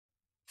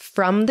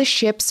From the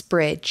ship's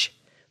bridge,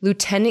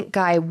 Lieutenant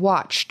Guy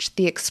watched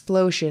the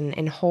explosion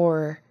in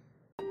horror.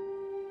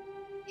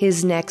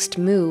 His next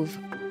move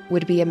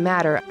would be a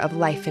matter of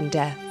life and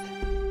death.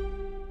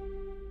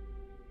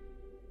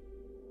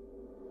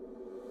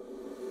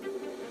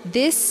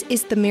 This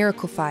is the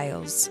Miracle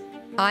Files.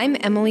 I'm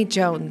Emily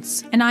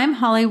Jones. And I'm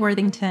Holly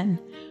Worthington.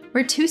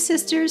 We're two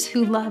sisters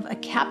who love a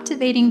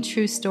captivating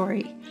true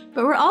story,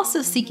 but we're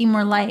also seeking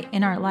more light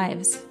in our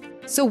lives.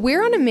 So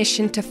we're on a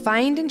mission to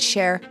find and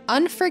share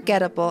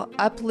unforgettable,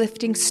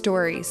 uplifting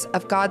stories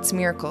of God's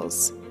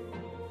miracles.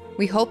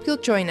 We hope you'll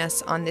join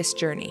us on this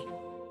journey.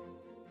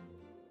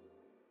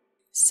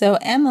 So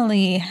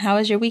Emily, how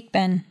has your week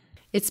been?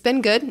 It's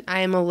been good. I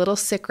am a little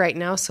sick right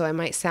now, so I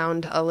might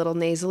sound a little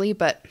nasally,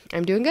 but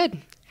I'm doing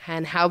good.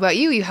 And how about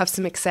you? You have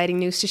some exciting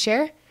news to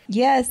share?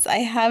 Yes, I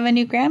have a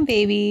new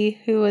grandbaby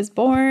who was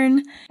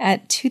born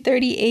at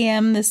 2:30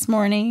 a.m. this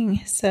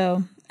morning.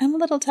 So I'm a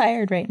little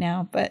tired right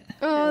now, but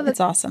that's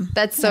awesome.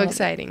 That's so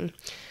exciting.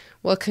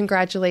 Well,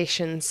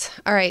 congratulations.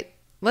 All right,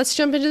 let's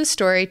jump into the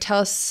story. Tell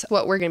us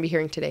what we're going to be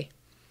hearing today.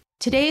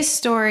 Today's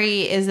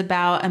story is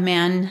about a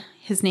man.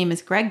 His name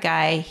is Greg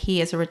Guy. He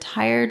is a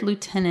retired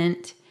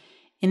lieutenant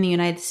in the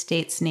United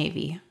States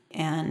Navy.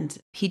 And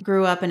he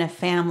grew up in a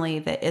family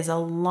that is a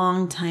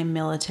longtime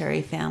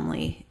military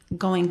family,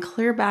 going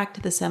clear back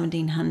to the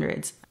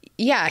 1700s.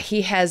 Yeah,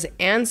 he has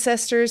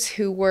ancestors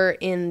who were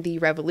in the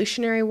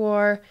Revolutionary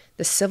War,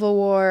 the Civil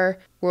War,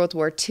 World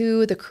War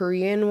II, the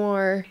Korean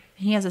War.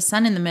 He has a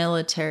son in the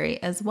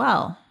military as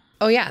well.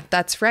 Oh, yeah,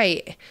 that's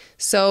right.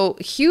 So,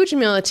 huge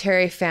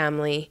military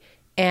family.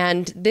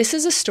 And this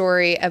is a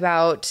story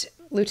about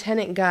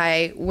Lieutenant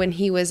Guy when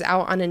he was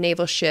out on a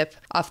naval ship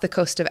off the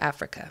coast of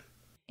Africa.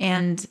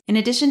 And in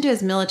addition to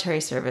his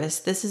military service,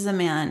 this is a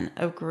man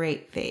of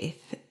great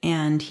faith,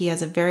 and he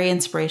has a very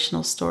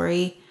inspirational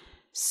story.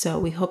 So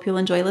we hope you'll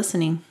enjoy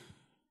listening.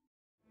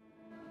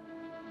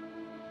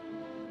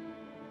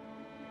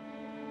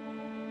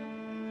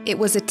 It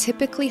was a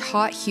typically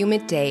hot,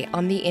 humid day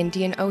on the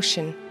Indian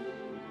Ocean.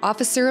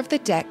 Officer of the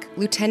deck,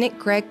 Lieutenant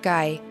Greg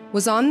Guy,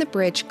 was on the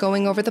bridge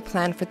going over the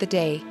plan for the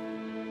day.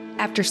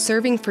 After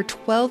serving for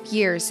 12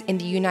 years in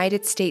the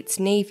United States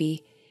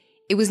Navy,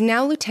 it was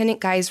now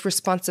Lieutenant Guy's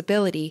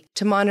responsibility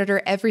to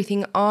monitor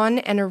everything on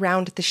and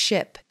around the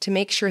ship to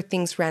make sure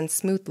things ran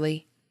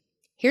smoothly.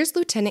 Here's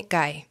Lieutenant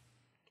Guy.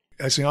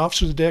 As an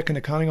officer of the deck and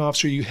a commanding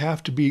officer, you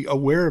have to be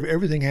aware of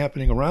everything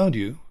happening around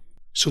you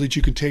so that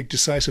you can take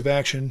decisive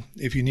action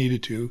if you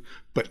needed to,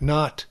 but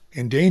not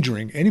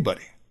endangering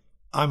anybody.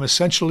 I'm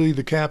essentially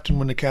the captain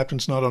when the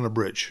captain's not on a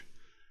bridge.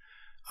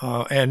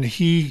 And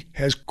he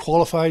has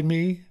qualified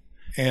me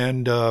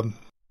and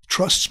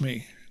trusts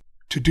me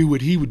to do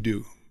what he would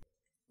do.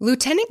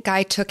 Lieutenant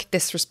Guy took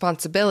this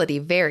responsibility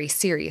very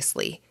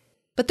seriously.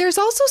 But there's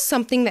also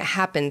something that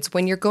happens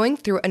when you're going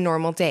through a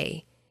normal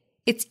day.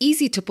 It's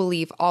easy to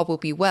believe all will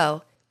be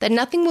well, that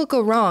nothing will go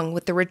wrong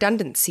with the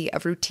redundancy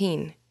of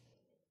routine.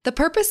 The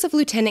purpose of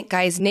Lieutenant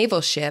Guy's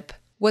naval ship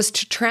was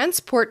to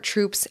transport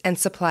troops and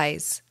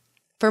supplies.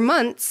 For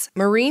months,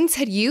 Marines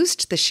had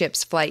used the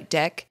ship's flight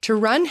deck to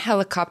run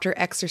helicopter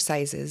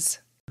exercises.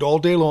 All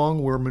day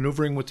long, we're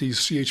maneuvering with these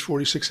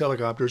CH-46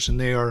 helicopters, and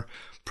they are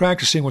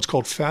practicing what's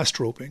called fast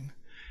roping.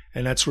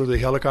 And that's where the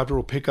helicopter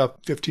will pick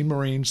up 15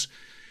 Marines.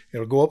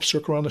 It'll go up,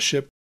 circle around the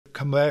ship,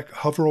 come back,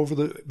 hover over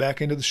the back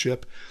end of the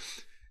ship.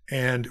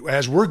 And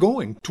as we're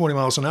going 20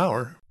 miles an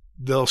hour,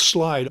 they'll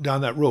slide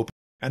down that rope.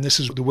 And this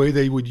is the way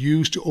they would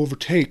use to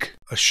overtake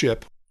a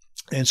ship.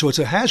 And so it's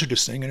a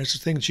hazardous thing, and it's a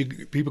thing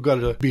that people got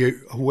to be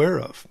aware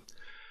of.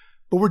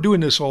 But we're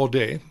doing this all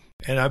day.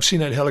 And I've seen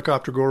that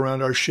helicopter go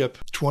around our ship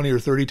 20 or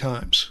 30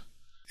 times.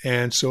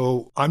 And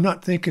so I'm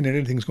not thinking that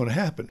anything's going to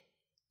happen.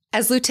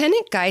 As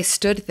Lieutenant Guy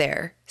stood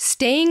there,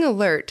 staying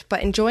alert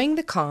but enjoying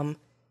the calm,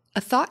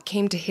 a thought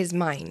came to his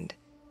mind.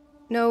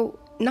 No,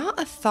 not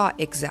a thought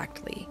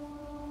exactly.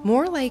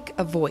 More like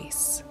a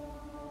voice.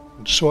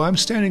 So I'm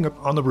standing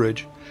up on the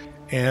bridge,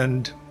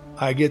 and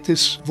I get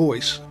this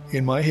voice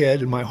in my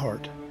head and my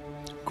heart.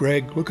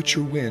 Greg, look at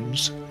your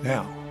winds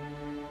now.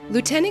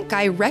 Lieutenant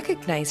Guy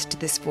recognized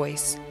this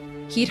voice.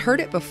 He'd heard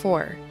it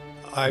before.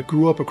 I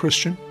grew up a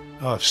Christian,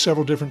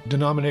 several different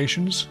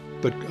denominations,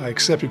 but I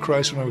accepted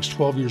Christ when I was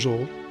 12 years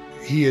old.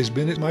 He has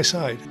been at my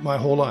side my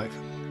whole life.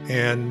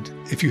 And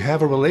if you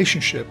have a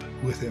relationship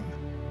with him,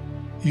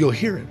 you'll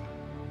hear him.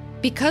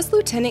 Because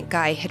Lieutenant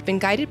Guy had been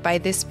guided by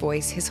this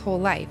voice his whole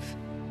life,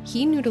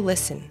 he knew to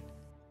listen.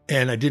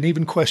 And I didn't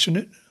even question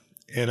it.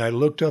 And I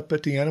looked up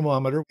at the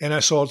anemometer, and I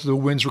saw the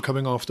winds were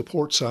coming off the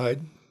port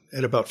side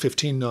at about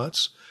 15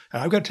 knots.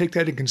 And I've got to take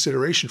that in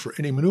consideration for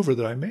any maneuver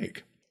that I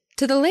make.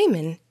 To the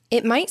layman,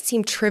 it might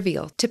seem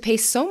trivial to pay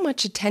so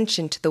much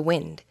attention to the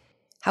wind.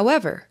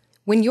 However,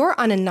 when you're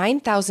on a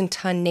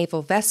 9,000-ton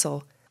naval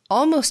vessel,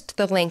 almost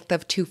the length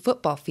of 2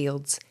 football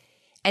fields,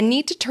 and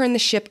need to turn the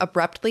ship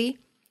abruptly,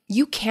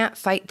 you can't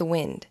fight the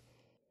wind.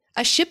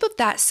 A ship of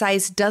that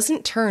size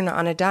doesn't turn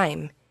on a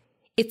dime.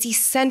 It's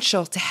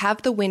essential to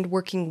have the wind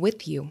working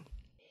with you.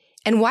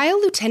 And while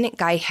Lieutenant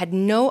Guy had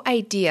no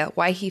idea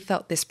why he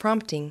felt this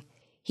prompting,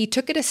 he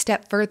took it a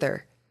step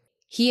further.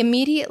 He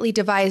immediately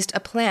devised a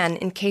plan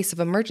in case of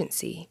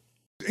emergency.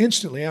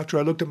 Instantly, after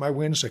I looked at my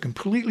winds, I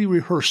completely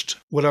rehearsed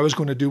what I was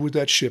going to do with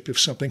that ship if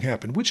something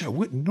happened, which I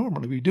wouldn't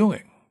normally be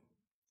doing.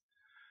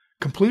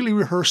 Completely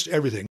rehearsed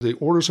everything. The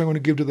orders I'm going to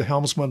give to the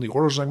helmsman, the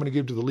orders I'm going to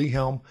give to the lee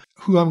helm,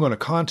 who I'm going to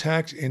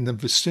contact in the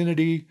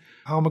vicinity,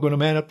 how am I going to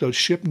man up the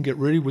ship and get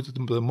ready with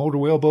the motor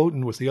whaleboat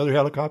and with the other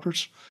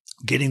helicopters,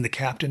 getting the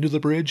captain to the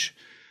bridge,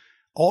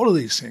 all of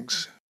these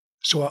things.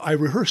 So I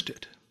rehearsed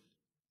it.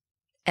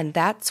 And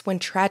that's when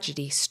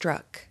tragedy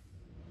struck.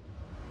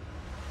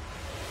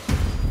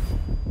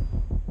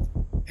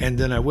 And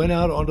then I went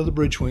out onto the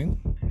bridge wing,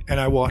 and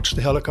I watched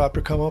the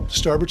helicopter come up the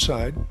starboard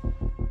side.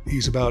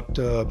 He's about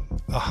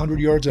 100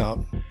 yards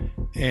out,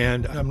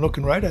 and I'm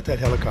looking right at that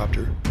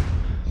helicopter,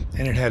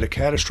 and it had a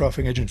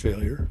catastrophic engine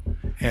failure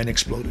and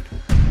exploded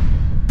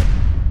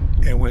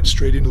and went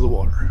straight into the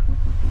water.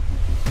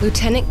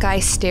 Lieutenant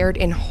Guy stared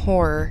in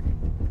horror.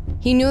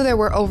 He knew there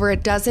were over a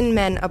dozen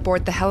men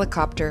aboard the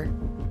helicopter,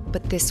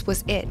 but this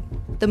was it,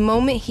 the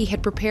moment he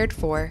had prepared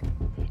for,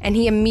 and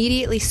he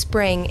immediately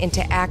sprang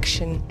into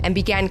action and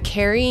began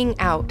carrying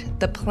out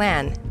the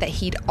plan that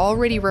he'd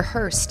already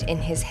rehearsed in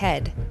his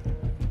head.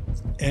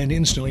 And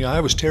instantly I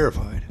was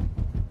terrified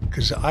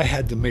because I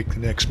had to make the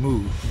next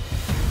move.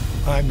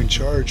 I'm in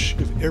charge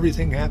of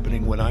everything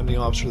happening when I'm the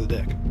officer of the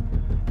deck.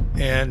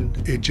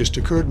 And it just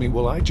occurred to me,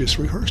 well, I just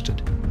rehearsed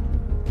it.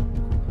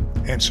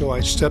 And so I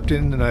stepped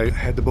in and I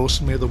had the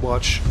boatswain of the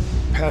watch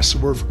pass the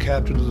word for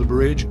captain to the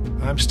bridge.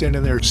 I'm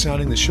standing there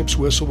sounding the ship's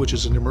whistle, which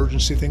is an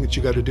emergency thing that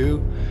you got to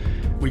do.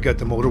 We got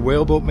the motor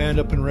whaleboat manned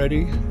up and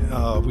ready.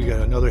 We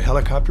got another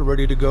helicopter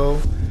ready to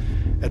go.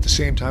 At the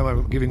same time,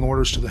 I'm giving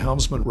orders to the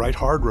helmsman, right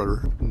hard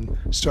rudder and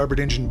starboard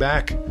engine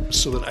back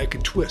so that I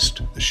could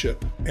twist the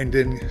ship and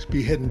then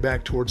be heading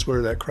back towards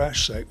where that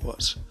crash site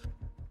was.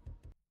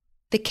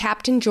 The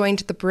captain joined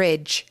the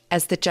bridge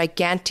as the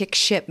gigantic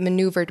ship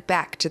maneuvered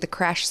back to the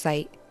crash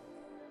site.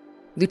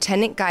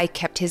 Lieutenant Guy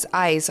kept his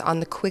eyes on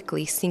the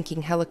quickly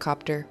sinking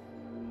helicopter.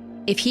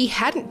 If he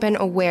hadn't been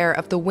aware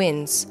of the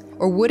winds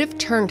or would have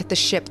turned the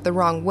ship the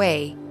wrong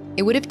way,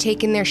 it would have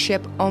taken their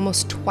ship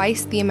almost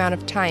twice the amount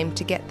of time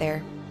to get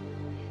there.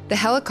 The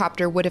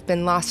helicopter would have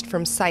been lost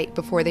from sight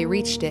before they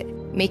reached it,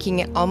 making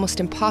it almost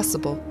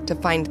impossible to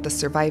find the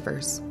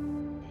survivors.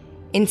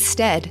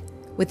 Instead,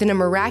 within a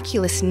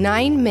miraculous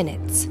 9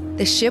 minutes,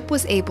 the ship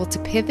was able to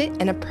pivot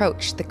and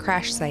approach the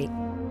crash site.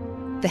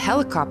 The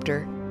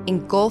helicopter,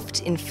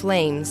 engulfed in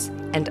flames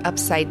and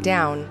upside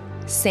down,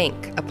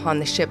 sank upon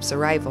the ship's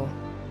arrival.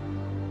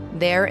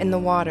 There in the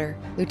water,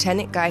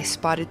 Lieutenant Guy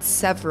spotted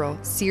several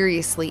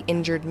seriously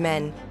injured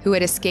men who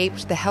had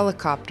escaped the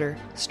helicopter,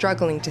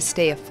 struggling to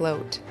stay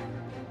afloat.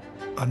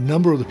 A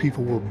number of the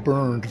people were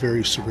burned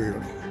very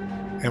severely,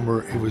 and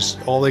it was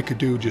all they could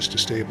do just to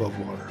stay above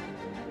water.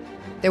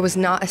 There was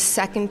not a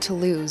second to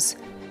lose.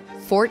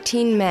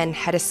 14 men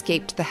had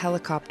escaped the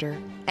helicopter,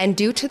 and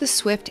due to the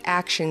swift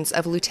actions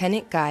of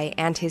Lieutenant Guy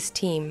and his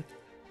team,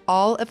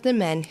 all of the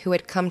men who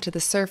had come to the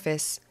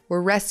surface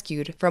were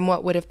rescued from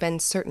what would have been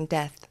certain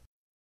death.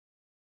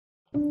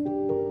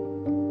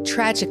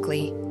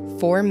 Tragically,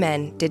 4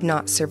 men did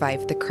not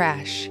survive the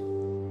crash.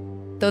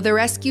 Though the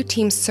rescue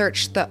team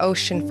searched the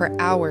ocean for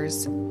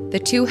hours, the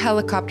 2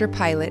 helicopter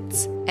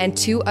pilots and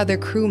 2 other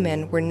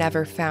crewmen were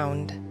never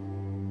found.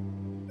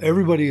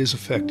 Everybody is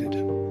affected.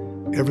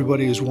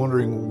 Everybody is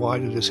wondering, why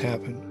did this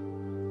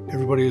happen?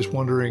 Everybody is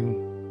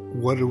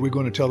wondering, what are we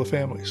going to tell the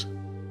families?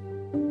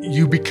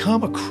 You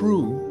become a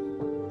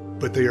crew,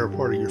 but they are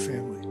part of your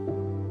family.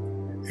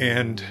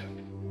 And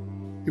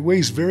it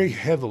weighs very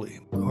heavily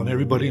on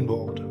everybody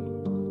involved.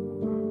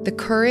 The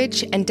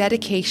courage and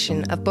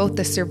dedication of both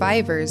the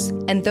survivors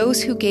and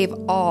those who gave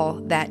all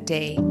that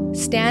day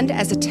stand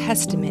as a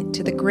testament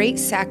to the great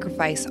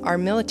sacrifice our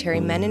military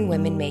men and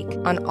women make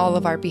on all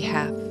of our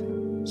behalf.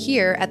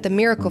 Here at the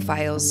Miracle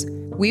Files,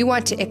 we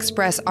want to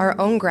express our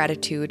own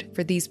gratitude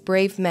for these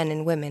brave men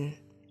and women.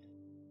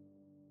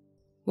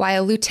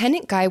 While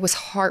Lieutenant Guy was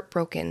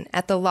heartbroken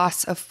at the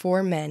loss of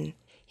 4 men,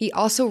 he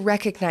also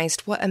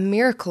recognized what a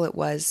miracle it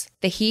was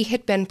that he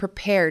had been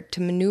prepared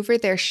to maneuver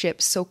their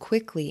ship so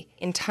quickly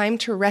in time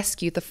to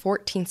rescue the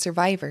 14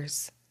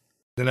 survivors.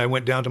 Then I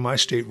went down to my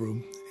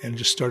stateroom and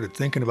just started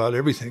thinking about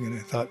everything, and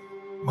I thought,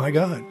 my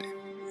God,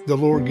 the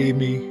Lord gave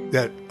me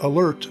that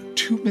alert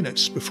 2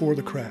 minutes before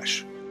the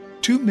crash,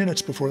 2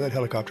 minutes before that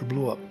helicopter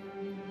blew up.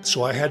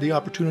 So I had the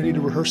opportunity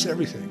to rehearse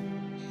everything,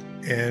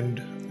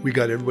 and we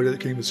got everybody that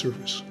came to the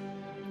surface.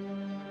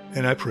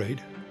 And I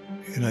prayed.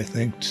 And I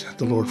thanked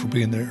the Lord for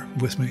being there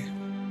with me,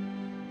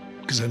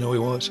 because I know He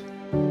was.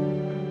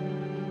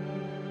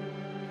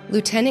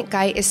 Lieutenant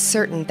Guy is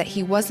certain that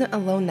he wasn't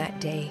alone that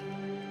day,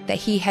 that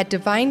he had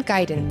divine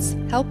guidance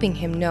helping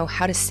him know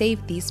how to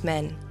save these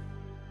men.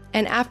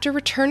 And after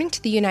returning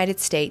to the United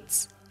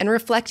States and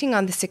reflecting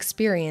on this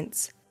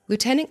experience,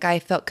 Lieutenant Guy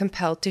felt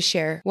compelled to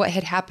share what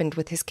had happened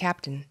with his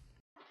captain.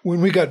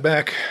 When we got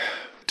back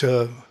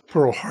to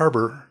Pearl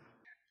Harbor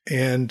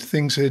and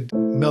things had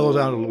mellowed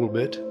out a little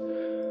bit,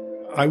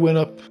 I went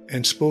up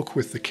and spoke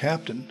with the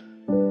captain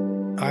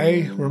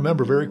I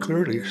remember very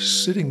clearly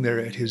sitting there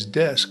at his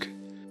desk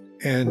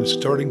and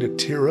starting to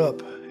tear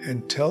up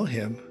and tell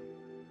him,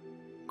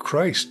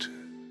 Christ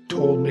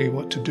told me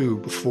what to do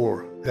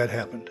before that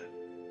happened.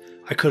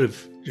 I could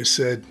have just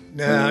said,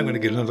 nah, I'm going to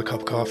get another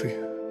cup of coffee.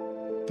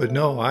 But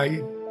no,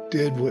 I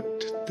did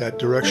what that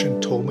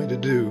direction told me to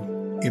do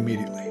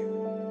immediately.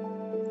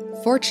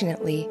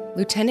 Fortunately,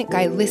 Lieutenant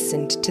Guy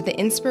listened to the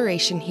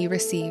inspiration he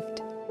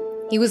received.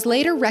 He was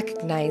later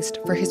recognized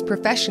for his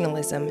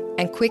professionalism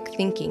and quick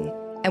thinking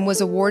and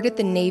was awarded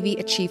the Navy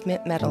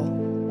Achievement Medal.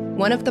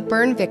 One of the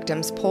burn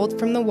victims pulled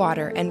from the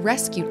water and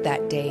rescued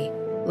that day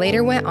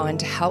later went on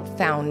to help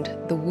found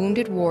the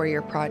Wounded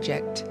Warrior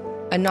Project,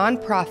 a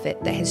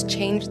nonprofit that has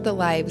changed the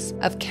lives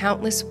of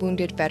countless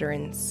wounded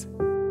veterans.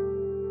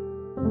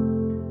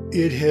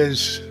 It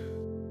has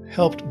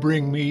helped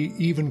bring me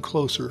even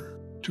closer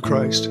to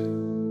Christ.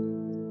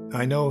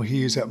 I know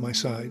He is at my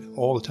side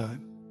all the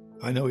time.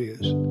 I know He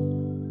is.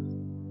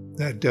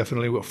 That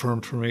definitely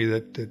affirmed for me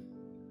that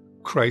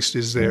Christ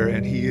is there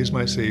and He is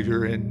my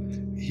Savior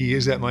and He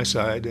is at my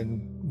side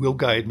and will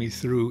guide me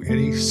through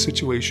any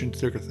situation,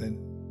 thick or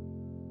thin.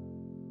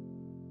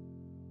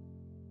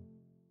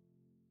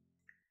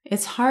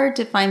 It's hard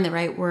to find the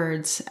right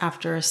words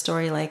after a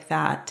story like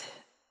that.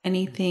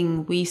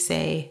 Anything we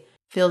say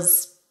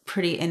feels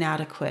pretty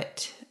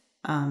inadequate.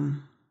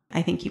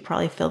 I think you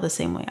probably feel the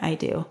same way I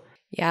do.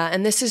 Yeah,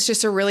 and this is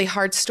just a really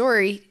hard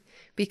story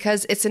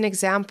because it's an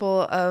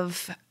example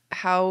of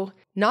how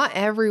not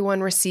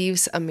everyone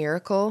receives a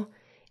miracle.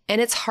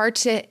 And it's hard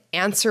to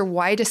answer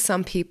why do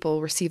some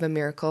people receive a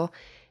miracle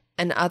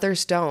and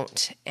others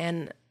don't.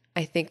 And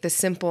I think the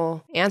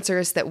simple answer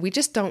is that we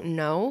just don't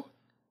know.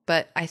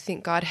 But I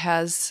think God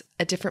has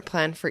a different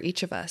plan for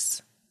each of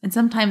us. And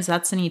sometimes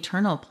that's an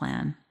eternal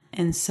plan.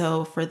 And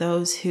so for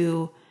those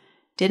who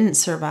didn't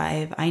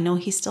survive, I know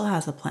He still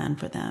has a plan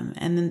for them.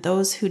 And then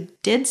those who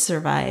did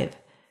survive,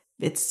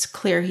 it's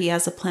clear He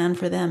has a plan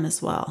for them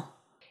as well.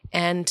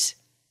 And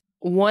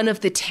one of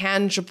the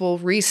tangible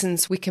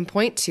reasons we can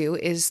point to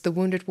is the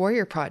Wounded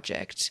Warrior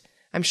Project.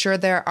 I'm sure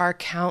there are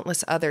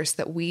countless others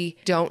that we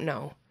don't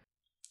know.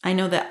 I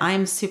know that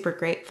I'm super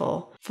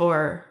grateful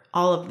for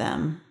all of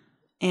them.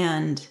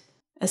 And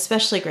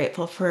especially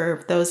grateful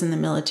for those in the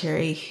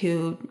military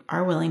who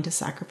are willing to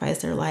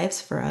sacrifice their lives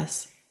for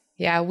us.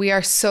 Yeah, we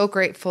are so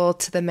grateful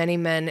to the many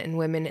men and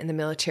women in the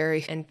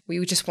military, and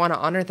we just want to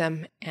honor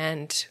them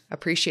and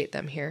appreciate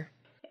them here.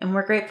 And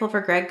we're grateful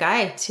for Greg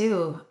Guy,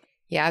 too.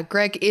 Yeah,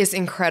 Greg is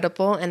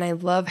incredible, and I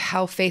love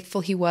how faithful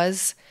he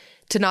was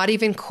to not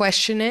even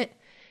question it.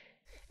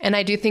 And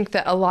I do think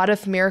that a lot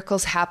of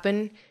miracles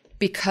happen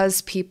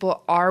because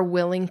people are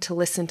willing to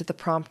listen to the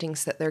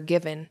promptings that they're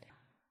given.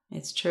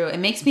 It's true. It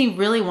makes me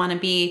really want to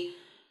be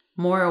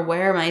more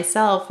aware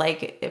myself.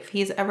 Like if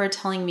He's ever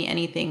telling me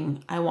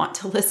anything, I want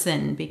to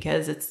listen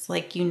because it's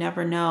like you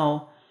never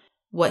know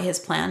what His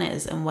plan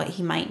is and what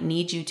He might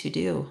need you to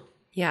do.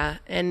 Yeah.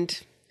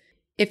 And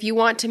if you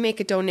want to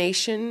make a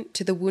donation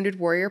to the Wounded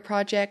Warrior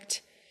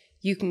Project,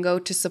 you can go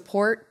to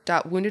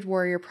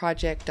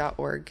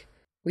support.woundedwarriorproject.org.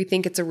 We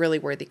think it's a really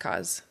worthy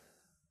cause.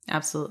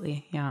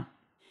 Absolutely. Yeah.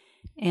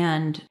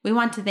 And we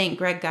want to thank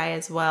Greg Guy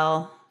as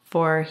well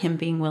for him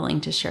being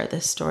willing to share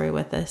this story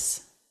with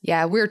us.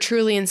 Yeah, we're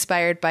truly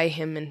inspired by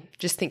him and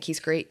just think he's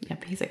great.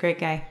 Yep, he's a great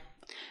guy.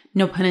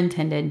 No pun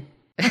intended.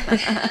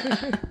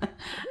 I'm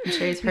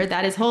sure he's heard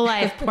that his whole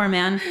life, poor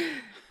man.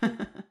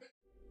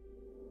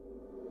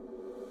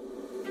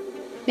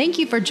 Thank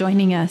you for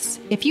joining us.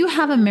 If you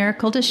have a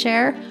miracle to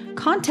share,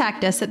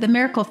 contact us at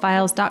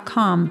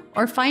themiraclefiles.com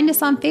or find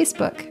us on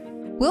Facebook.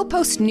 We'll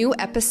post new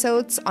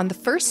episodes on the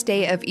first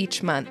day of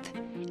each month.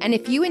 And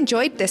if you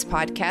enjoyed this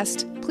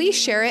podcast, please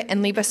share it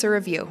and leave us a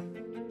review.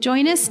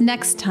 Join us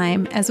next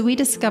time as we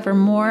discover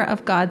more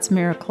of God's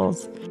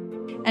miracles.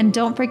 And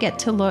don't forget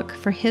to look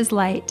for His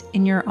light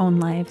in your own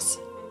lives.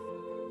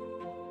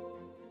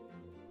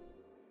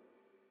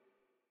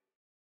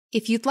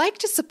 If you'd like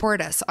to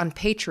support us on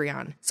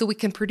Patreon so we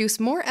can produce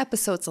more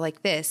episodes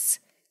like this,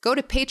 go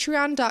to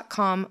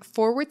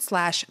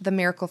patreon.com/The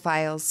Miracle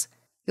Files.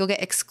 You'll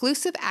get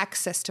exclusive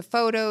access to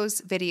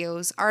photos,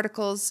 videos,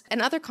 articles,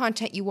 and other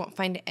content you won't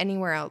find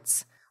anywhere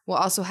else. We'll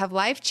also have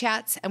live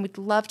chats, and we'd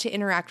love to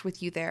interact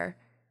with you there.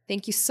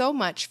 Thank you so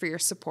much for your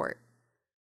support.